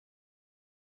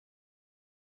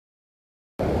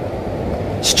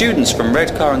Students from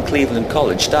Redcar and Cleveland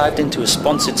College dived into a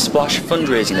sponsored splash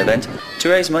fundraising event to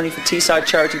raise money for Teesside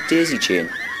charity Daisy Chain,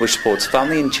 which supports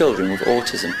family and children with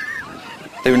autism.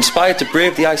 They were inspired to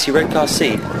brave the icy Redcar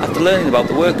Sea after learning about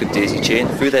the work of Daisy Chain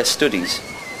through their studies.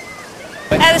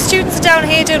 The students are down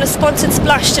here doing a sponsored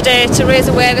splash today to raise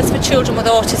awareness for children with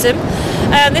autism.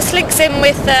 This links in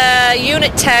with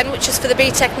Unit 10, which is for the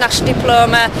BTEC National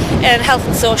Diploma in Health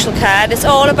and Social Care. And it's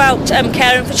all about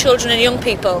caring for children and young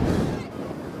people.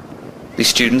 The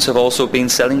students have also been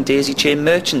selling Daisy Chain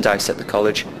merchandise at the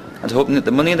college and hoping that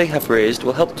the money they have raised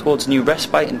will help towards new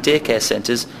respite and daycare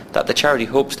centres that the charity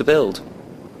hopes to build.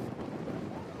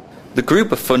 The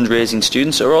group of fundraising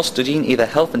students are all studying either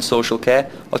health and social care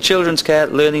or children's care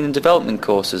learning and development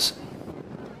courses.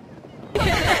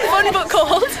 Fun but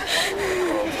cold.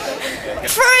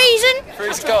 Freezing.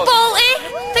 Faulty.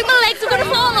 Think my legs are going to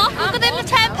fall off. Look at them, the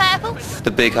 10 purple.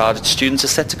 The big-hearted students are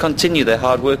set to continue their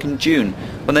hard work in June,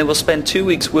 when they will spend 2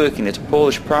 weeks working at a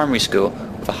Polish primary school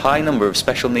with a high number of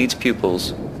special needs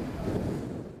pupils.